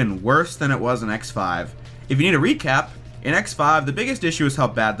 it's even worse than it was in X5. If you need a recap, in X5, the biggest issue is how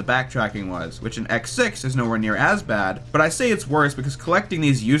bad the backtracking was, which in X6 is nowhere near as bad, but I say it's worse because collecting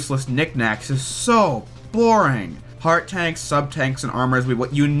these useless knickknacks is so boring. Heart tanks, sub-tanks, and armors will be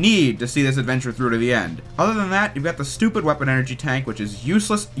what you need to see this adventure through to the end. Other than that, you've got the stupid weapon energy tank, which is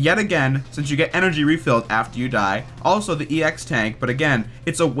useless yet again, since you get energy refilled after you die. Also the EX tank, but again,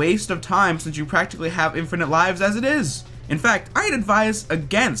 it's a waste of time since you practically have infinite lives as it is. In fact, I'd advise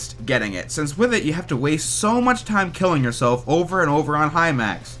against getting it, since with it you have to waste so much time killing yourself over and over on high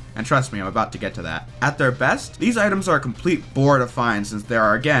max. And trust me, I'm about to get to that. At their best, these items are a complete bore to find since they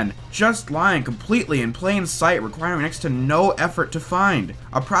are, again, just lying completely in plain sight, requiring next to no effort to find.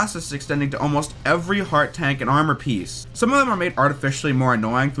 A process extending to almost every heart tank and armor piece. Some of them are made artificially more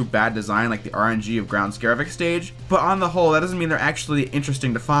annoying through bad design like the RNG of Ground Skarevic stage, but on the whole, that doesn't mean they're actually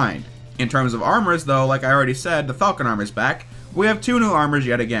interesting to find. In terms of armors though, like I already said, the Falcon armor's back. We have 2 new armors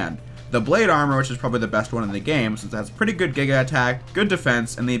yet again. The Blade armor, which is probably the best one in the game, since it has pretty good Giga attack, good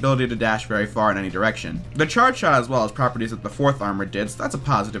defense, and the ability to dash very far in any direction. The Charge Shot as well has properties that the 4th armor did, so that's a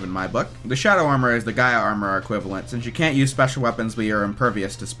positive in my book. The Shadow armor is the Gaia armor equivalent, since you can't use special weapons but you're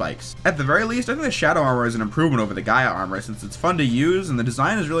impervious to spikes. At the very least, I think the Shadow armor is an improvement over the Gaia armor, since it's fun to use and the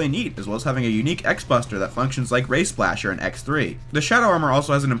design is really neat, as well as having a unique X-Buster that functions like Ray Splasher in X3. The Shadow armor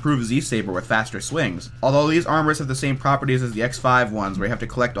also has an improved Z-Saber with faster swings, although these armors have the same properties as the X5 ones, where you have to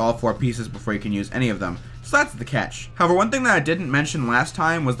collect all 4 pieces before you can use any of them, so that's the catch. However, one thing that I didn't mention last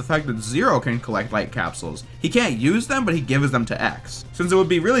time was the fact that Zero can collect light capsules. He can't use them, but he gives them to X. Since it would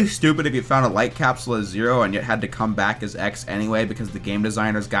be really stupid if you found a light capsule as Zero and yet had to come back as X anyway because the game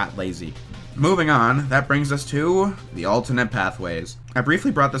designers got lazy. Moving on, that brings us to the alternate pathways. I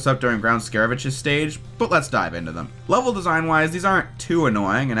briefly brought this up during Ground Skarevic's stage, but let's dive into them. Level design wise, these aren't too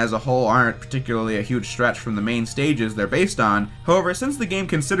annoying, and as a whole aren't particularly a huge stretch from the main stages they're based on. However, since the game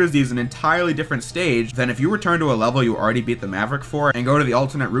considers these an entirely different stage, then if you return to a level you already beat the Maverick for and go to the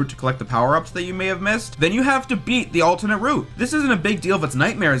alternate route to collect the power-ups that you may have missed, then you have to beat the alternate route. This isn't a big deal if it's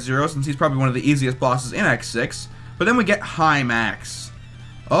Nightmare Zero, since he's probably one of the easiest bosses in X6, but then we get High Max.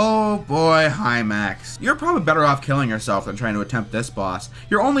 Oh boy, High Max. You're probably better off killing yourself than trying to attempt this boss.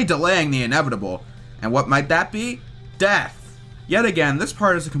 You're only delaying the inevitable. And what might that be? Death. Yet again, this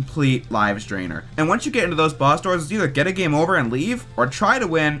part is a complete lives drainer. And once you get into those boss doors, it's either get a game over and leave, or try to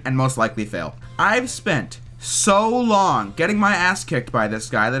win and most likely fail. I've spent so long getting my ass kicked by this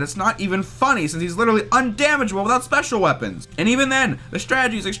guy that it's not even funny since he's literally undamageable without special weapons. And even then, the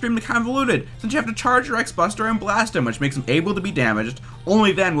strategy is extremely convoluted since you have to charge your X-Buster and blast him, which makes him able to be damaged.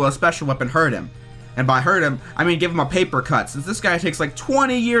 Only then will a special weapon hurt him. And by hurt him, I mean give him a paper cut, since this guy takes like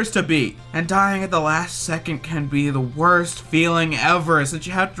 20 years to beat. And dying at the last second can be the worst feeling ever, since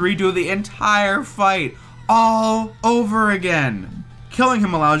you have to redo the entire fight all over again. Killing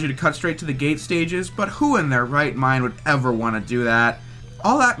him allows you to cut straight to the gate stages, but who in their right mind would ever want to do that?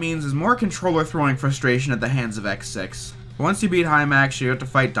 All that means is more controller throwing frustration at the hands of X6. Once you beat High Max, you have to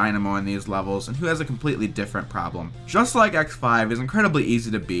fight Dynamo in these levels, and who has a completely different problem. Just like X5 is incredibly easy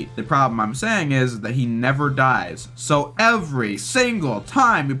to beat, the problem I'm saying is that he never dies. So every single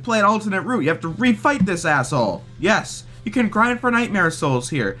time you play an alternate route, you have to refight this asshole. Yes, you can grind for Nightmare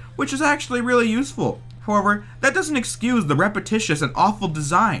Souls here, which is actually really useful. However, that doesn't excuse the repetitious and awful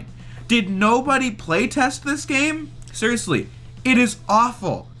design. Did nobody playtest this game? Seriously, it is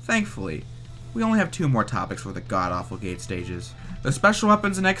awful. Thankfully, we only have 2 more topics for the god-awful gate stages. The special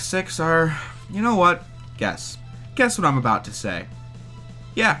weapons in X6 are, you know what? Guess what I'm about to say.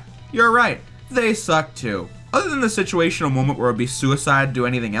 Yeah, you're right. They suck too. Other than the situational moment where it would be suicide to do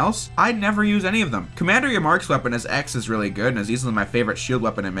anything else, I'd never use any of them. Commander Yammark's weapon as X is really good and is easily my favorite shield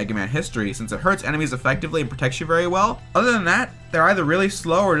weapon in Mega Man history since it hurts enemies effectively and protects you very well. Other than that, they're either really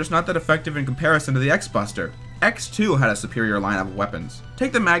slow or just not that effective in comparison to the X-Buster. X2 had a superior lineup of weapons.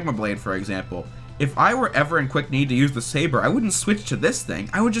 Take the Magma Blade for example. If I were ever in quick need to use the Saber, I wouldn't switch to this thing.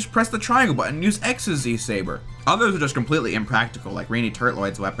 I would just press the triangle button and use X's Z-Saber. Others are just completely impractical, like Rainy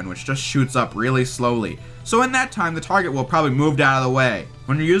Turtloid's weapon, which just shoots up really slowly. So in that time, the target will probably move out of the way.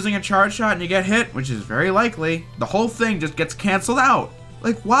 When you're using a charge shot and you get hit, which is very likely, the whole thing just gets canceled out.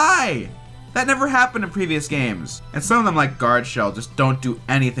 Like, why? That never happened in previous games. And some of them, like Guard Shell, just don't do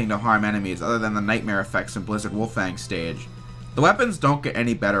anything to harm enemies other than the nightmare effects in Blizzard Wolfang stage. The weapons don't get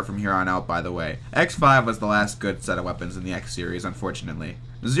any better from here on out, by the way. X5 was the last good set of weapons in the X series, unfortunately.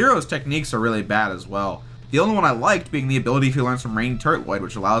 Zero's techniques are really bad as well. The only one I liked being the ability he learns from Rainy Turtloid,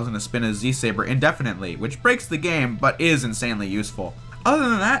 which allows him to spin his Z-Saber indefinitely, which breaks the game, but is insanely useful. Other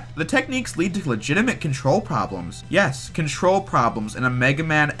than that, the techniques lead to legitimate control problems. Yes, control problems in a Mega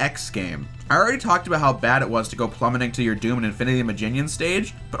Man X game. I already talked about how bad it was to go plummeting to your doom in Infinity Maginian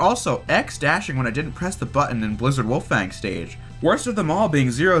stage, but also X dashing when I didn't press the button in Blizzard Wolfang stage. Worst of them all being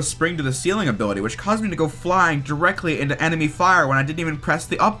Zero's spring to the ceiling ability, which caused me to go flying directly into enemy fire when I didn't even press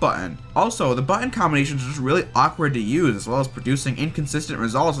the up button. Also, the button combinations are just really awkward to use, as well as producing inconsistent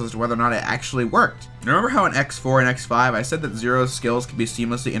results as to whether or not it actually worked. Remember how in X4 and X5 I said that Zero's skills could be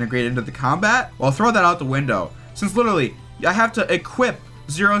seamlessly integrated into the combat? Well, I'll throw that out the window, since literally, I have to equip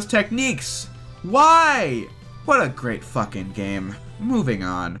Zero's techniques. Why? What a great fucking game. Moving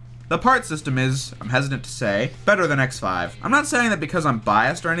on. The part system is, I'm hesitant to say, better than X5. I'm not saying that because I'm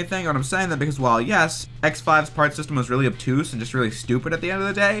biased or anything, but I'm saying that because while yes, X5's part system was really obtuse and just really stupid at the end of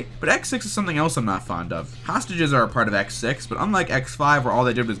the day, but X6 is something else I'm not fond of. Hostages are a part of X6, but unlike X5 where all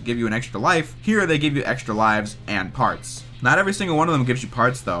they did was give you an extra life, here they give you extra lives and parts. Not every single one of them gives you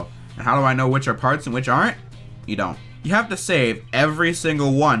parts though, and how do I know which are parts and which aren't? You don't. You have to save every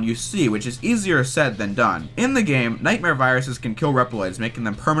single one you see, which is easier said than done. In the game, nightmare viruses can kill Reploids, making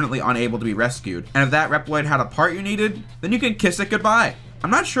them permanently unable to be rescued. And if that Reploid had a part you needed, then you can kiss it goodbye. I'm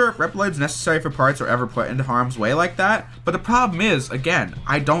not sure if Reploids necessary for parts are ever put into harm's way like that, but the problem is, again,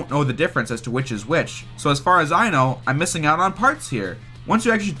 I don't know the difference as to which is which. So as far as I know, I'm missing out on parts here. Once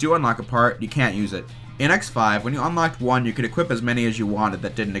you actually do unlock a part, you can't use it. In X5, when you unlocked one, you could equip as many as you wanted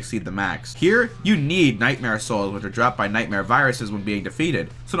that didn't exceed the max. Here, you need Nightmare Souls, which are dropped by Nightmare Viruses when being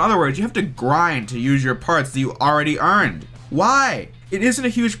defeated. So in other words, you have to grind to use your parts that you already earned. Why? It isn't a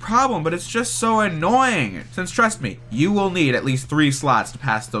huge problem, but it's just so annoying. Since trust me, you will need at least 3 slots to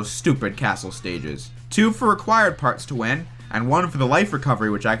pass those stupid castle stages. 2 for required parts to win, and 1 for the life recovery,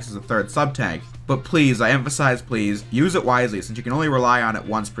 which acts as a 3rd sub-tank. But please, I emphasize please, use it wisely since you can only rely on it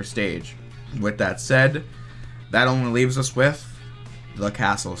once per stage. With that said, that only leaves us with the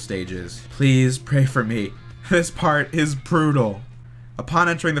castle stages. Please pray for me. This part is brutal. Upon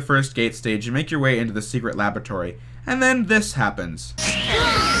entering the first gate stage, you make your way into the secret laboratory, and then this happens.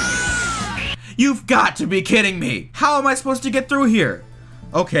 You've got to be kidding me! How am I supposed to get through here?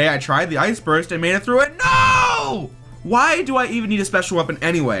 Okay, I tried the ice burst and made it through it. No! Why do I even need a special weapon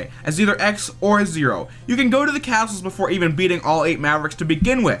anyway, as either X or Zero? You can go to the castles before even beating all 8 Mavericks to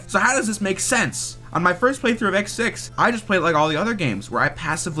begin with, so how does this make sense? On my first playthrough of X6, I just played like all the other games, where I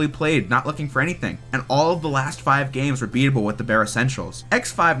passively played, not looking for anything, and all of the last 5 games were beatable with the bare essentials.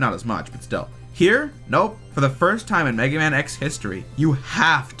 X5 not as much, but still. Here, nope. For the first time in Mega Man X history, you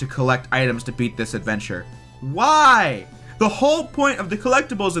have to collect items to beat this adventure. Why? The whole point of the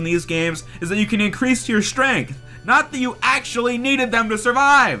collectibles in these games is that you can increase your strength, not that you actually needed them to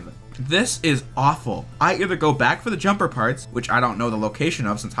survive. This is awful. I either go back for the jumper parts, which I don't know the location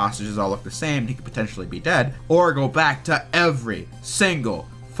of since hostages all look the same, he could potentially be dead, or go back to every single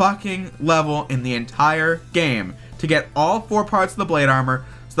fucking level in the entire game to get all 4 parts of the blade armor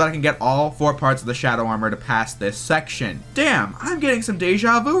so that I can get all 4 parts of the shadow armor to pass this section. Damn, I'm getting some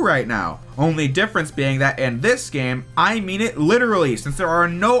deja vu right now. Only difference being that in this game, I mean it literally, since there are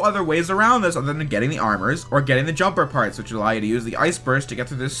no other ways around this other than getting the armors or getting the jumper parts, which allow you to use the ice burst to get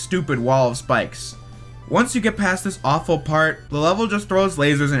through this stupid wall of spikes. Once you get past this awful part, the level just throws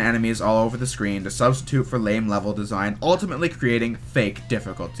lasers and enemies all over the screen to substitute for lame level design, ultimately creating fake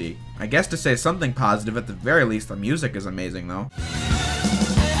difficulty. I guess to say something positive, at the very least the music is amazing though.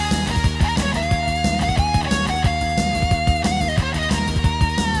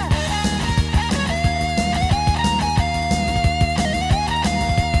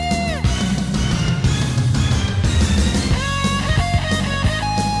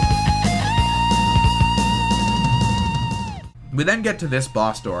 We then get to this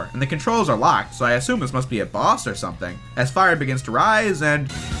boss door, and the controls are locked, so I assume this must be a boss or something, as fire begins to rise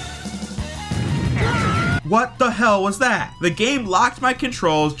and... What the hell was that? The game locked my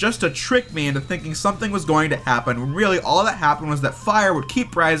controls just to trick me into thinking something was going to happen, when really all that happened was that fire would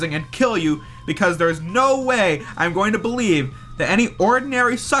keep rising and kill you, because there's no way I'm going to believe that any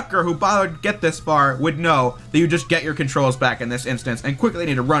ordinary sucker who bothered to get this far would know that you just get your controls back in this instance and quickly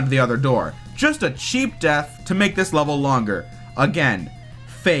need to run to the other door. Just a cheap death to make this level longer. Again,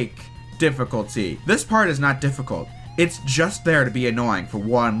 fake difficulty. This part is not difficult. It's just there to be annoying for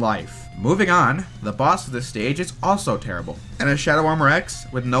one life. Moving on, the boss of this stage is also terrible. And as Shadow Armor X,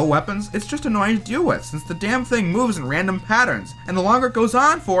 with no weapons, it's just annoying to deal with since the damn thing moves in random patterns, and the longer it goes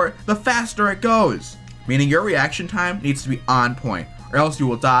on for, the faster it goes. Meaning your reaction time needs to be on point, or else you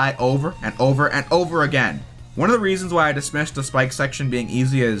will die over and over and over again. One of the reasons why I dismissed the spike section being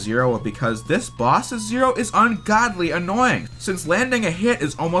easy as Zero was because this boss as Zero is ungodly annoying, since landing a hit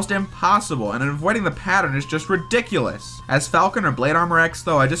is almost impossible and avoiding the pattern is just ridiculous. As Falcon or Blade Armor X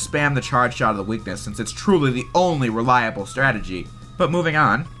though, I just spam the charge shot of the weakness since it's truly the only reliable strategy. But moving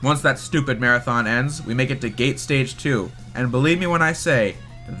on, once that stupid marathon ends, we make it to Gate Stage 2, and believe me when I say,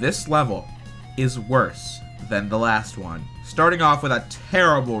 this level is worse than the last one. Starting off with a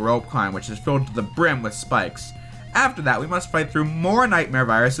terrible rope climb which is filled to the brim with spikes. After that we must fight through more nightmare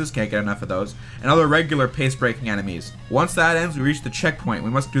viruses, can't get enough of those, and other regular pace-breaking enemies. Once that ends we reach the checkpoint. We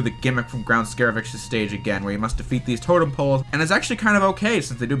must do the gimmick from Ground Scaravix's stage again where you must defeat these totem poles, and it's actually kind of okay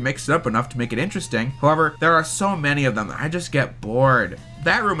since they do mix it up enough to make it interesting. However, there are so many of them that I just get bored.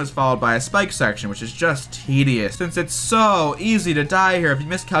 That room is followed by a spike section which is just tedious since it's so easy to die here if you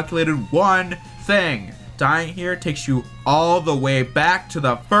miscalculated one thing. Dying here takes you all the way back to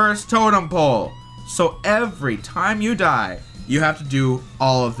the first totem pole. So every time you die, you have to do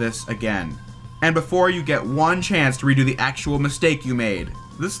all of this again. And before you get one chance to redo the actual mistake you made.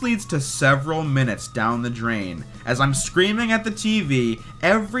 This leads to several minutes down the drain, as I'm screaming at the TV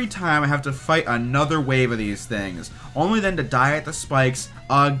every time I have to fight another wave of these things, only then to die at the spikes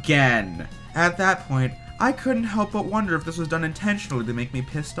again. At that point, I couldn't help but wonder if this was done intentionally to make me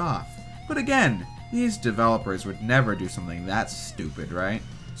pissed off. But again, these developers would never do something that stupid, right?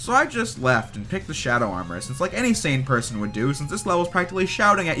 So I just left and picked the Shadow Armor, since like any sane person would do, since this level is practically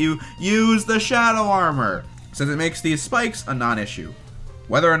shouting at you, use the Shadow Armor, since it makes these spikes a non-issue.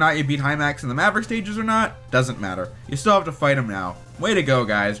 Whether or not you beat Hymax in the Maverick stages or not, doesn't matter. You still have to fight him now. Way to go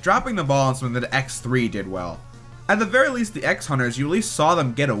guys, dropping the ball on something that X3 did well. At the very least the X-Hunters, you at least saw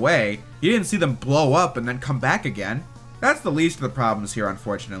them get away. You didn't see them blow up and then come back again. That's the least of the problems here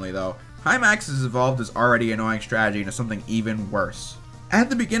unfortunately though. Hymax has evolved his already annoying strategy into something even worse. At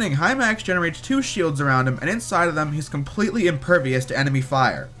the beginning, Hymax generates 2 shields around him, and inside of them he's completely impervious to enemy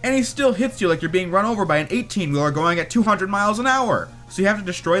fire. And he still hits you like you're being run over by an 18-wheeler going at 200 miles an hour. So you have to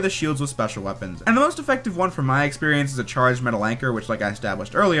destroy the shields with special weapons. And the most effective one from my experience is a charged metal anchor, which like I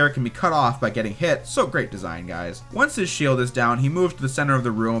established earlier, can be cut off by getting hit, so great design guys. Once his shield is down, he moves to the center of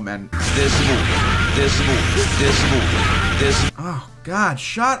the room and... Oh god,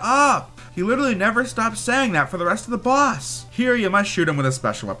 shut up! He literally never stops saying that for the rest of the boss. Here you must shoot him with a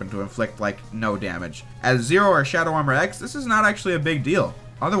special weapon to inflict like no damage. As Zero or Shadow Armor X, this is not actually a big deal.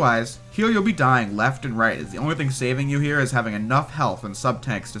 Otherwise, here you'll be dying left and right, as the only thing saving you here is having enough health and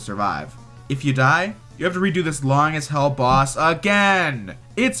sub-tanks to survive. If you die, you have to redo this long as hell boss again!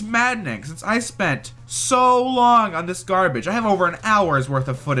 It's maddening since I spent so long on this garbage. I have over an hour's worth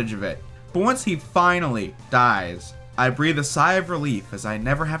of footage of it. But once he finally dies, I breathe a sigh of relief as I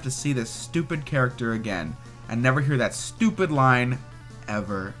never have to see this stupid character again and never hear that stupid line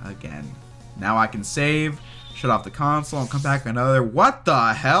ever again. Now I can save, shut off the console, and come back another. What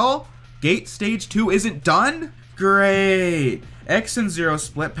the hell? Gate Stage 2 isn't done? Great! X and Zero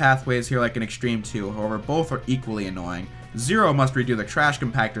split pathways here like in Extreme 2, however both are equally annoying. Zero must redo the trash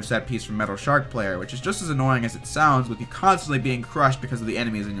compactor set piece from Metal Shark Player, which is just as annoying as it sounds with you constantly being crushed because of the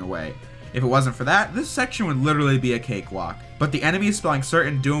enemies in your way. If it wasn't for that, this section would literally be a cakewalk. But the enemies spelling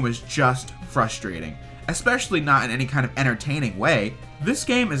certain doom is just frustrating. Especially not in any kind of entertaining way. This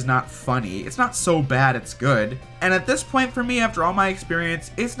game is not funny, it's not so bad it's good. And at this point for me, after all my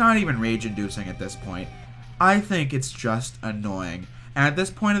experience, it's not even rage-inducing at this point. I think it's just annoying. And at this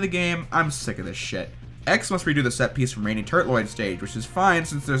point of the game, I'm sick of this shit. X must redo the set piece from Rainy Turtloid stage, which is fine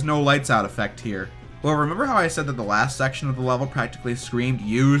since there's no lights out effect here. Well, remember how I said that the last section of the level practically screamed,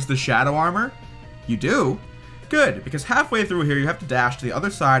 use the Shadow Armor? You do? Good, because halfway through here you have to dash to the other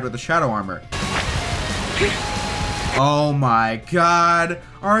side with the Shadow Armor. Oh my god,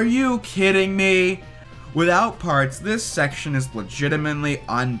 are you kidding me? Without parts, this section is legitimately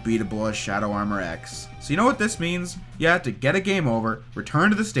unbeatable as Shadow Armor X. So you know what this means? You have to get a game over, return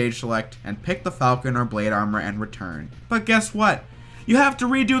to the stage select, and pick the Falcon or Blade Armor and return. But guess what? You have to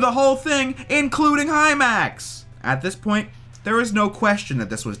redo the whole thing, including Hymax! At this point, there is no question that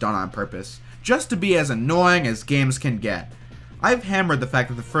this was done on purpose, just to be as annoying as games can get. I've hammered the fact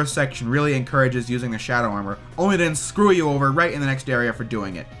that the first section really encourages using the Shadow Armor, only to then screw you over right in the next area for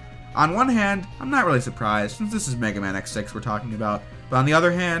doing it. On one hand, I'm not really surprised, since this is Mega Man X6 we're talking about, but on the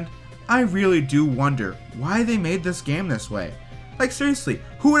other hand, I really do wonder why they made this game this way. Like seriously,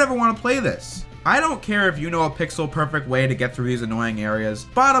 who would ever want to play this? I don't care if you know a pixel perfect way to get through these annoying areas,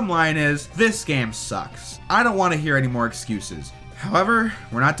 bottom line is, this game sucks. I don't want to hear any more excuses. However,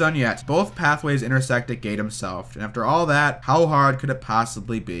 we're not done yet. Both pathways intersect at Gate himself, and after all that, how hard could it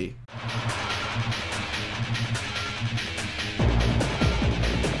possibly be?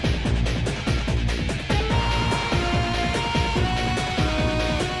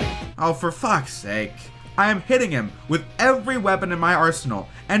 Oh, for fuck's sake. I am hitting him with every weapon in my arsenal,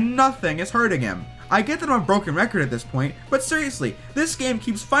 and nothing is hurting him. I get that I'm a broken record at this point, but seriously, this game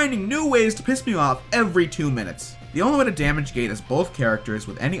keeps finding new ways to piss me off every 2 minutes. The only way to damage Gate as both characters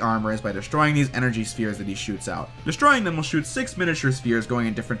with any armor is by destroying these energy spheres that he shoots out. Destroying them will shoot 6 miniature spheres going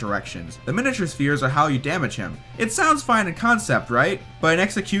in different directions. The miniature spheres are how you damage him. It sounds fine in concept, right? But in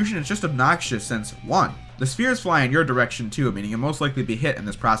execution it's just obnoxious since 1. The spheres fly in your direction too, meaning you'll most likely be hit in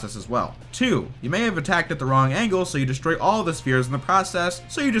this process as well. 2. You may have attacked at the wrong angle, so you destroy all the spheres in the process,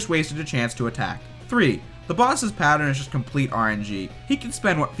 so you just wasted a chance to attack. 3. The boss's pattern is just complete RNG. He can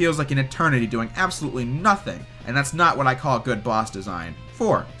spend what feels like an eternity doing absolutely nothing, and that's not what I call good boss design.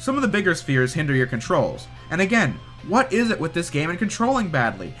 4. Some of the bigger spheres hinder your controls. And again, what is it with this game and controlling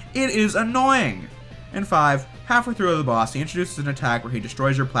badly? It is annoying! And 5. Halfway through the boss, he introduces an attack where he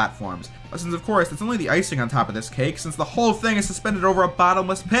destroys your platforms. But since of course, it's only the icing on top of this cake, since the whole thing is suspended over a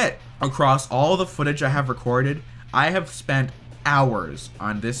bottomless pit. Across all the footage I have recorded, I have spent hours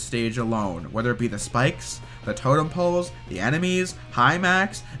on this stage alone, whether it be the spikes, the totem poles, the enemies,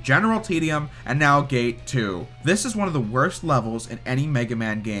 Hymax, General Tedium, and now Gate 2. This is one of the worst levels in any Mega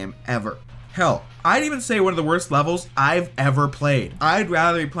Man game ever. Hell, I'd even say one of the worst levels I've ever played. I'd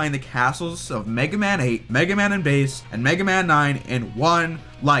rather be playing the castles of Mega Man 8, Mega Man and Bass, and Mega Man 9 in one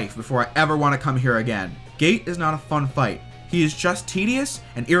life before I ever want to come here again. Gate is not a fun fight. He is just tedious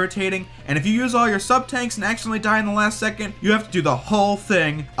and irritating, and if you use all your sub-tanks and accidentally die in the last second, you have to do the whole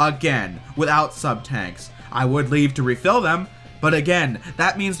thing again, without sub-tanks. I would leave to refill them, but again,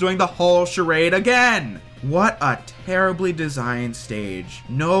 that means doing the whole charade again! What a terribly designed stage.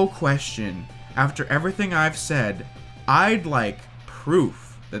 No question. After everything I've said, I'd like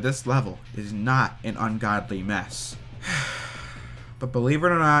proof that this level is not an ungodly mess. But believe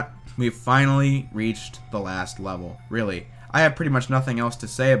it or not, we've finally reached the last level. Really, I have pretty much nothing else to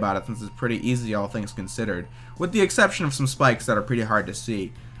say about it since it's pretty easy all things considered, with the exception of some spikes that are pretty hard to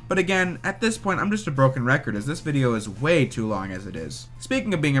see. But again, at this point I'm just a broken record as this video is way too long as it is.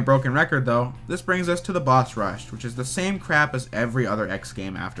 Speaking of being a broken record though, this brings us to the boss rush, which is the same crap as every other X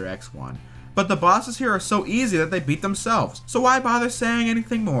game after X1. But the bosses here are so easy that they beat themselves, so why bother saying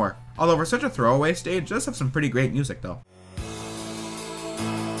anything more? Although for such a throwaway stage, it does have some pretty great music though.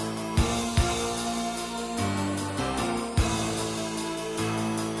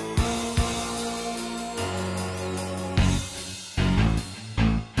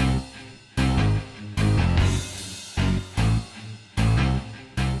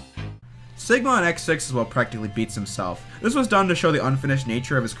 Sigma on X6 as well practically beats himself. This was done to show the unfinished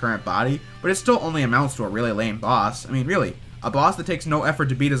nature of his current body, but it still only amounts to a really lame boss. I mean, really, a boss that takes no effort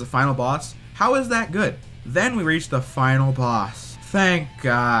to beat as a final boss? How is that good? Then we reach the final boss. Thank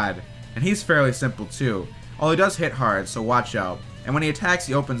God. And he's fairly simple too, although he does hit hard, so watch out. And when he attacks,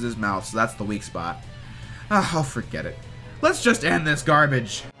 he opens his mouth, so that's the weak spot. I'll forget it. Let's just end this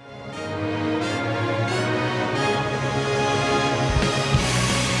garbage.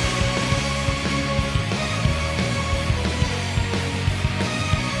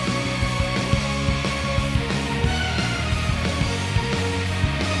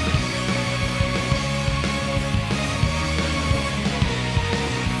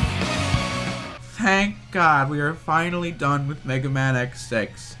 Thank God we are finally done with Mega Man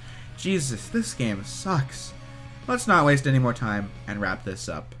X6. Jesus, this game sucks. Let's not waste any more time and wrap this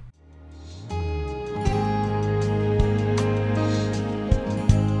up.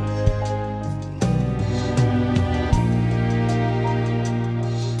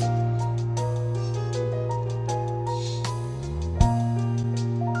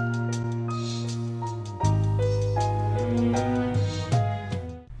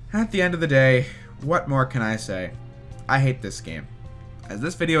 At the end of the day, What more can I say? I hate this game. As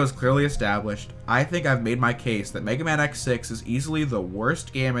this video is clearly established, I think I've made my case that Mega Man X6 is easily the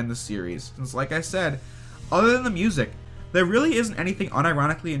worst game in the series, since like I said, other than the music, there really isn't anything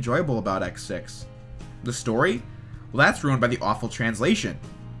unironically enjoyable about X6. The story? Well, that's ruined by the awful translation.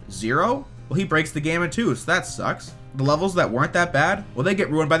 Zero? Well, he breaks the game in two, so that sucks. The levels that weren't that bad? Well, they get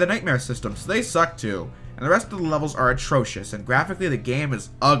ruined by the Nightmare system, so they suck too. And the rest of the levels are atrocious, and graphically the game is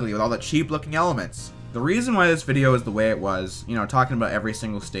ugly with all the cheap looking elements. The reason why this video is the way it was, talking about every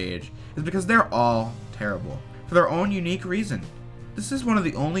single stage, is because they're all terrible, for their own unique reason. This is one of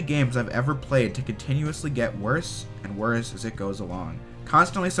the only games I've ever played to continuously get worse and worse as it goes along,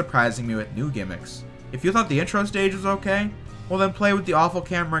 constantly surprising me with new gimmicks. If you thought the intro stage was okay, well then play with the awful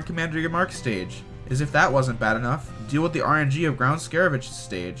camera in Commander Mark stage. As if that wasn't bad enough, deal with the RNG of Ground Scarevich's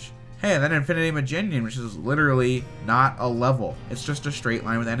stage. Hey, and then Infinity Maginian, which is literally not a level, it's just a straight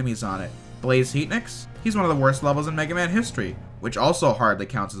line with enemies on it. Blaze Heatnix? He's one of the worst levels in Mega Man history, which also hardly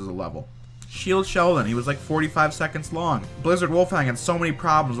counts as a level. Shield Sheldon, he was like 45 seconds long. Blizzard Wolfang had so many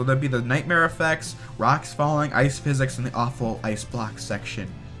problems, whether it be the nightmare effects, rocks falling, ice physics, and the awful ice block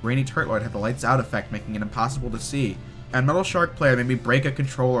section. Rainy Turtloid had the lights out effect, making it impossible to see. And Metal Shark Player made me break a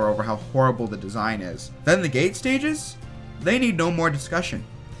controller over how horrible the design is. Then the gate stages? They need no more discussion.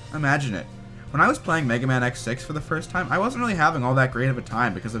 Imagine it. When I was playing Mega Man X6 for the first time, I wasn't really having all that great of a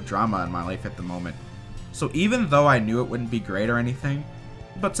time because of drama in my life at the moment. So even though I knew it wouldn't be great or anything,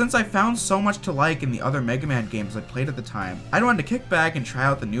 but since I found so much to like in the other Mega Man games I played at the time, I wanted to kick back and try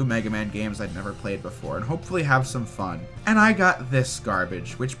out the new Mega Man games I'd never played before and hopefully have some fun. And I got this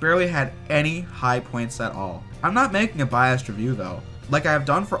garbage, which barely had any high points at all. I'm not making a biased review though. Like I have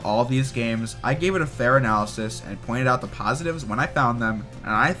done for all these games, I gave it a fair analysis and pointed out the positives when I found them,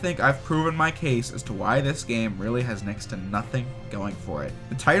 and I think I've proven my case as to why this game really has next to nothing going for it.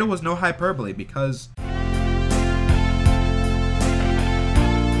 The title was no hyperbole because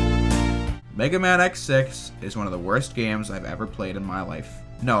Mega Man X6 is one of the worst games I've ever played in my life.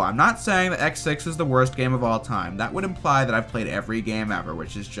 No, I'm not saying that X6 is the worst game of all time. That would imply that I've played every game ever,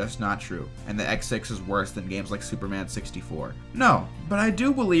 which is just not true, and that X6 is worse than games like Superman 64. No, but I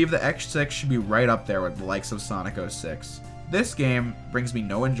do believe that X6 should be right up there with the likes of Sonic 06. This game brings me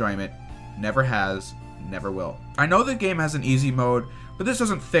no enjoyment, never has, never will. I know the game has an easy mode, but this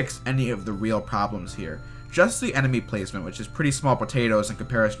doesn't fix any of the real problems here. Just the enemy placement, which is pretty small potatoes in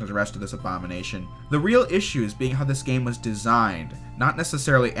comparison to the rest of this abomination. The real issues being how this game was designed, not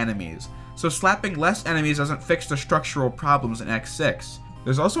necessarily enemies. So slapping less enemies doesn't fix the structural problems in X6.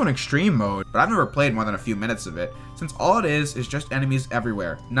 There's also an extreme mode, but I've never played more than a few minutes of it, since all it is just enemies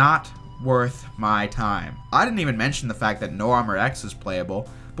everywhere. Not worth my time. I didn't even mention the fact that No Armor X is playable,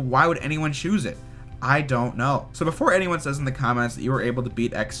 but why would anyone choose it? I don't know. So before anyone says in the comments that you were able to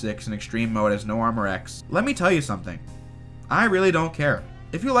beat X6 in extreme mode as No Armor X, let me tell you something. I really don't care.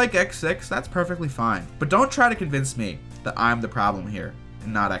 If you like X6, that's perfectly fine. But don't try to convince me that I'm the problem here,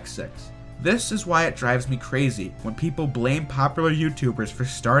 and not X6. This is why it drives me crazy when people blame popular YouTubers for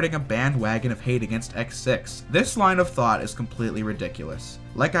starting a bandwagon of hate against X6. This line of thought is completely ridiculous.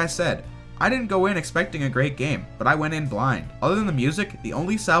 Like I said, I didn't go in expecting a great game, but I went in blind. Other than the music, the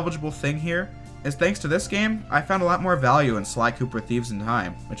only salvageable thing here is thanks to this game, I found a lot more value in Sly Cooper Thieves in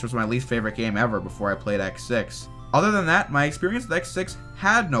Time, which was my least favorite game ever before I played X6. Other than that, my experience with X6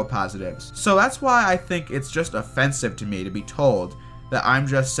 had no positives. So that's why I think it's just offensive to me to be told that I'm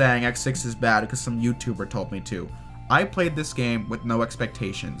just saying X6 is bad because some YouTuber told me to. I played this game with no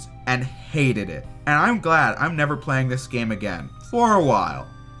expectations and hated it. And I'm glad I'm never playing this game again, for a while.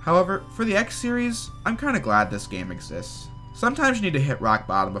 However, for the X series, I'm kinda glad this game exists. Sometimes you need to hit rock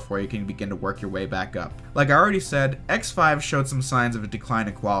bottom before you can begin to work your way back up. Like I already said, X5 showed some signs of a decline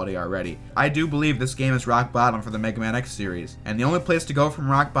in quality already. I do believe this game is rock bottom for the Mega Man X series, and the only place to go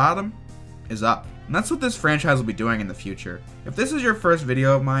from rock bottom is up. And that's what this franchise will be doing in the future. If this is your first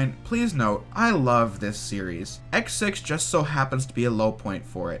video of mine, please note, I love this series. X6 just so happens to be a low point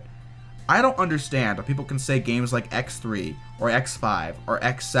for it. I don't understand how people can say games like X3 or X5 or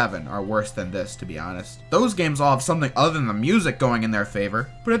X7 are worse than this, to be honest. Those games all have something other than the music going in their favor,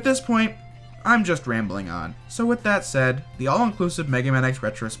 but at this point, I'm just rambling on. So with that said, the all-inclusive Mega Man X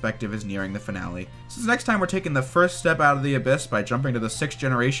retrospective is nearing the finale. Since next time we're taking the first step out of the abyss by jumping to the 6th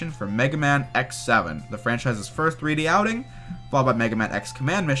generation for Mega Man X7, the franchise's first 3D outing, followed by Mega Man X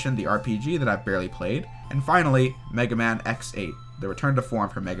Command Mission, the RPG that I've barely played, and finally, Mega Man X8, the return to form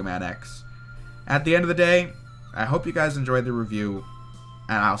for Mega Man X. At the end of the day, I hope you guys enjoyed the review,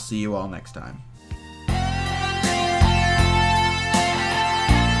 and I'll see you all next time.